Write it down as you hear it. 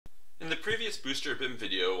In the previous Booster BIM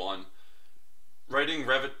video on writing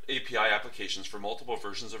Revit API applications for multiple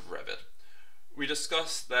versions of Revit, we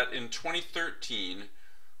discussed that in 2013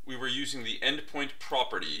 we were using the endpoint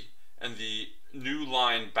property and the new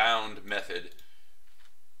line bound method.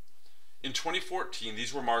 In 2014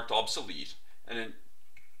 these were marked obsolete, and in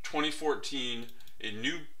 2014 a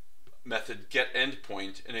new method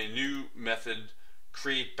getEndpoint and a new method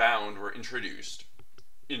createBound were introduced.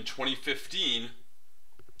 In 2015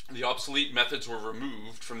 the obsolete methods were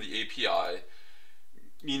removed from the API,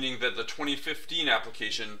 meaning that the 2015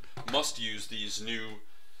 application must use these new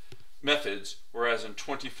methods, whereas in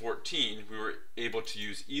 2014 we were able to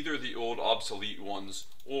use either the old obsolete ones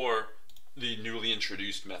or the newly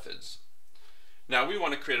introduced methods. Now we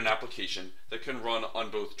want to create an application that can run on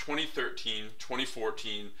both 2013,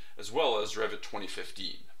 2014, as well as Revit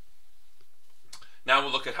 2015. Now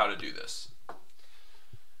we'll look at how to do this.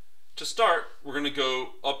 To start, we're going to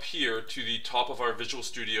go up here to the top of our Visual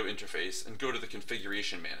Studio interface and go to the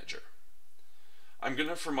Configuration Manager. I'm going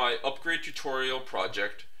to, for my upgrade tutorial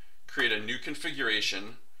project, create a new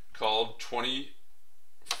configuration called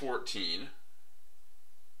 2014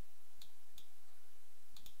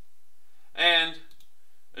 and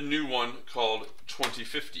a new one called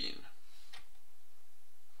 2015.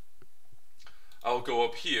 I'll go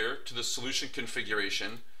up here to the solution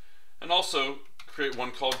configuration and also create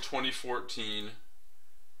one called 2014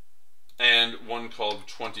 and one called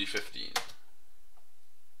 2015.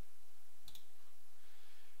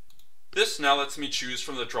 This now lets me choose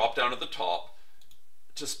from the drop down at the top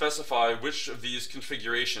to specify which of these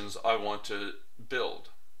configurations I want to build.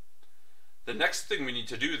 The next thing we need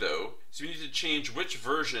to do, though, is we need to change which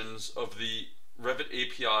versions of the Revit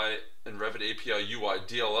API and Revit API UI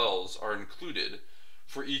DLLs are included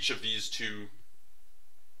for each of these two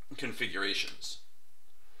configurations.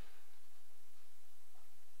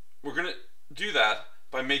 We're going to do that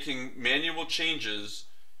by making manual changes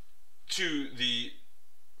to the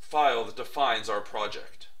file that defines our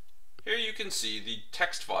project. Here you can see the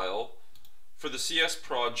text file for the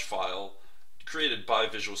csproj file created by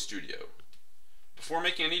Visual Studio. Before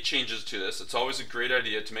making any changes to this, it's always a great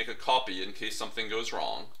idea to make a copy in case something goes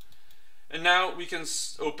wrong. And now we can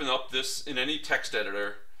open up this in any text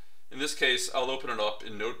editor. In this case, I'll open it up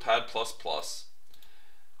in Notepad++.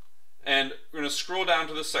 And we're going to scroll down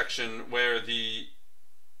to the section where the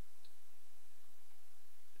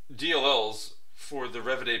DLLs for the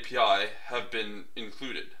Revit API have been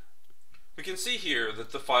included. We can see here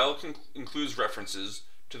that the file includes references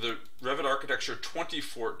to the Revit Architecture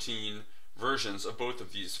 2014 versions of both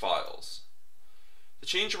of these files. The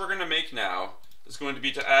change we're going to make now is going to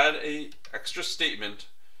be to add an extra statement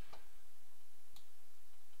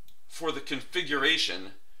for the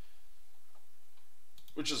configuration,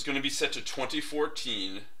 which is going to be set to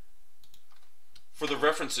 2014 for the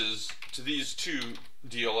references to these two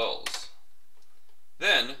DLLs.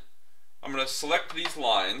 Then I'm going to select these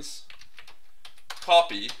lines,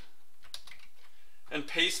 copy, and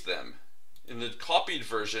paste them. In the copied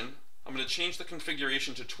version, I'm going to change the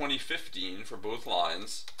configuration to 2015 for both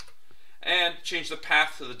lines and change the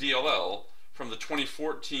path to the DLL from the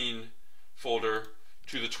 2014 folder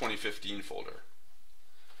to the 2015 folder.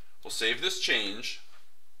 We'll save this change.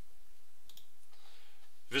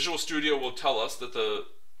 Visual Studio will tell us that the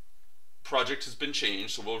project has been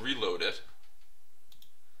changed, so we'll reload it.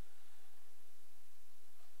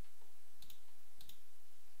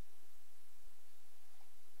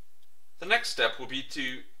 The next step will be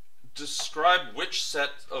to describe which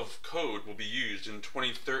set of code will be used in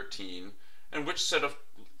 2013 and which set of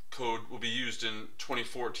code will be used in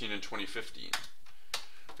 2014 and 2015.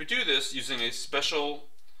 We do this using a special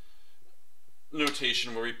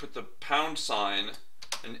notation where we put the pound sign,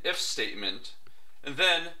 an if statement, and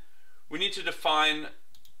then we need to define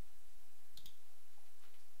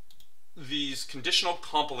these conditional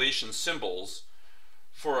compilation symbols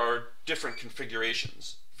for our different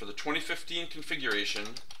configurations. For the 2015 configuration,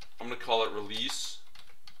 I'm going to call it release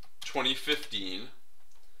 2015,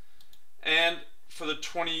 and for the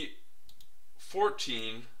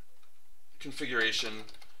 2014 configuration,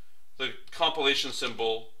 the compilation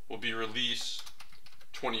symbol will be release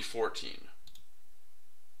 2014.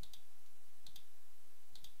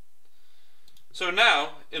 So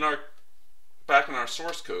now, back in our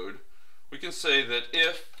source code, we can say that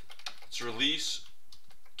if it's release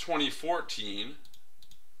 2014,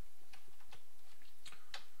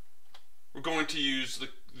 we're going to use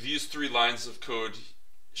these three lines of code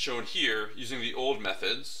shown here using the old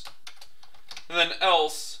methods, and then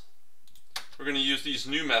else we're going to use these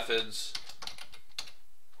new methods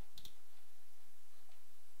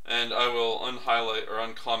and I will unhighlight or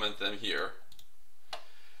uncomment them here.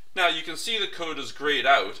 Now you can see the code is grayed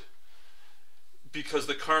out because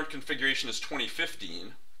the current configuration is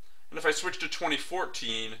 2015, and if I switch to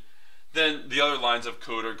 2014, then the other lines of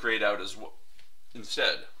code are grayed out as well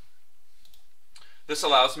instead. This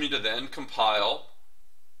allows me to then compile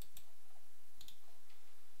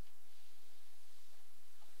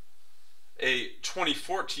a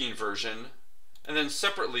 2014 version and then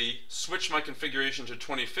separately switch my configuration to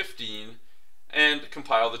 2015 and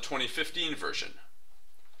compile the 2015 version.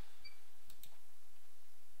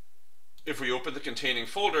 If we open the containing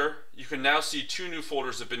folder, you can now see two new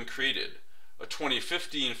folders have been created. A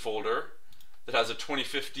 2015 folder that has a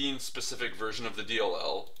 2015 specific version of the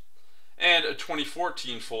DLL, and a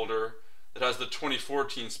 2014 folder that has the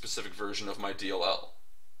 2014 specific version of my DLL.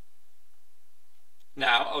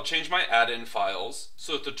 Now I'll change my add-in files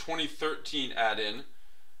so that the 2013 add-in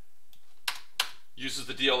uses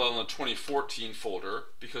the DLL in the 2014 folder,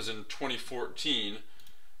 because in 2014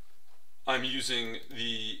 I'm using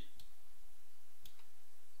the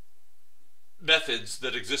methods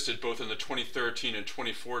that existed both in the 2013 and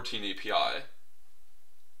 2014 API.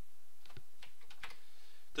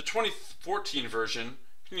 The 2014 version,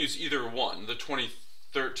 you can use either one, the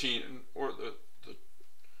 2013 or the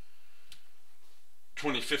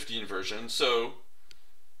 2015 version, so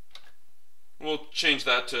we'll change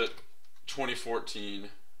that to 2014,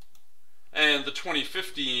 and the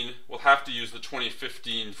 2015 will have to use the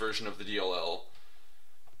 2015 version of the DLL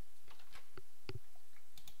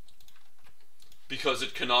because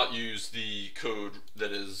it cannot use the code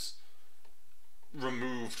that is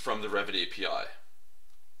removed from the Revit API.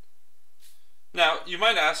 Now you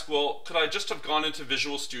might ask, well, could I just have gone into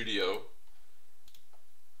Visual Studio,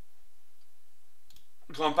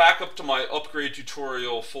 gone back up to my upgrade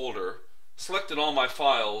tutorial folder, selected all my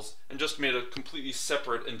files, and just made a completely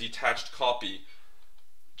separate and detached copy,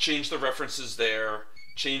 change the references there,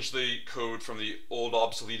 change the code from the old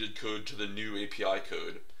obsoleted code to the new API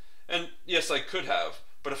code? And yes, I could have,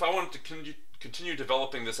 but if I wanted to continue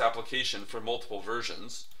developing this application for multiple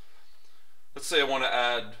versions, let's say I want to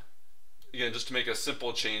add, again, just to make a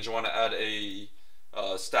simple change, I want to add a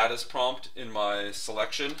status prompt in my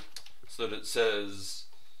selection so that it says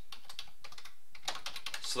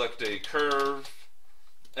select a curve,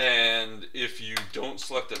 and if you don't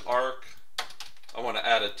select an arc, I want to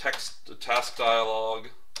add a task dialog.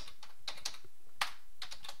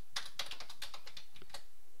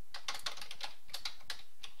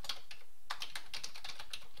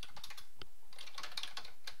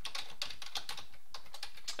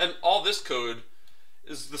 And all this code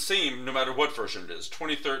is the same no matter what version it is,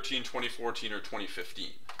 2013, 2014, or 2015.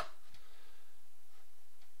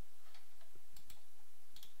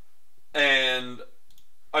 And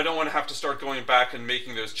I don't want to have to start going back and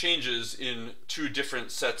making those changes in two different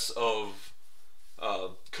sets of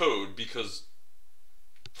code, because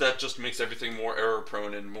that just makes everything more error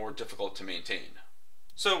prone and more difficult to maintain.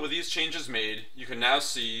 So with these changes made, you can now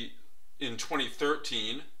see in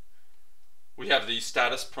 2013 we have the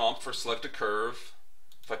status prompt for select a curve.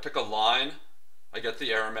 If I pick a line, I get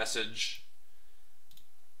the error message.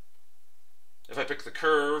 If I pick the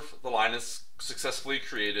curve, the line is successfully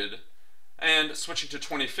created. And switching to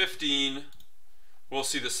 2015, we'll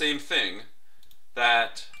see the same thing,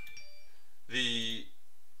 that the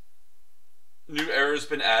new error has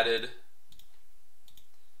been added,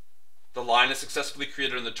 the line is successfully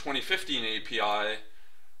created in the 2015 API,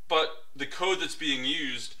 but the code that's being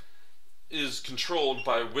used is controlled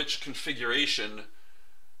by which configuration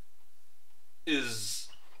is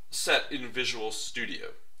set in Visual Studio.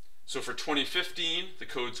 So for 2015, the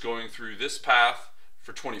code's going through this path.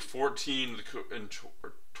 For 2014 and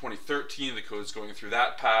 2013, the code is going through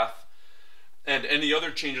that path. And any other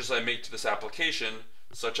changes I make to this application,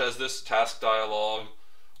 such as this task dialog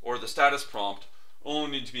or the status prompt,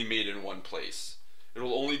 only need to be made in one place. It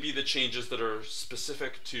will only be the changes that are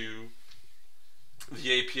specific to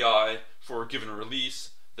the API for a given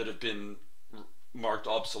release that have been marked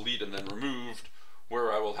obsolete and then removed,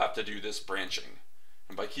 where I will have to do this branching.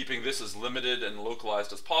 And by keeping this as limited and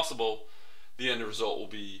localized as possible, the end result will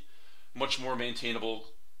be much more maintainable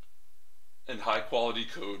and high quality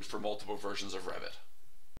code for multiple versions of Revit.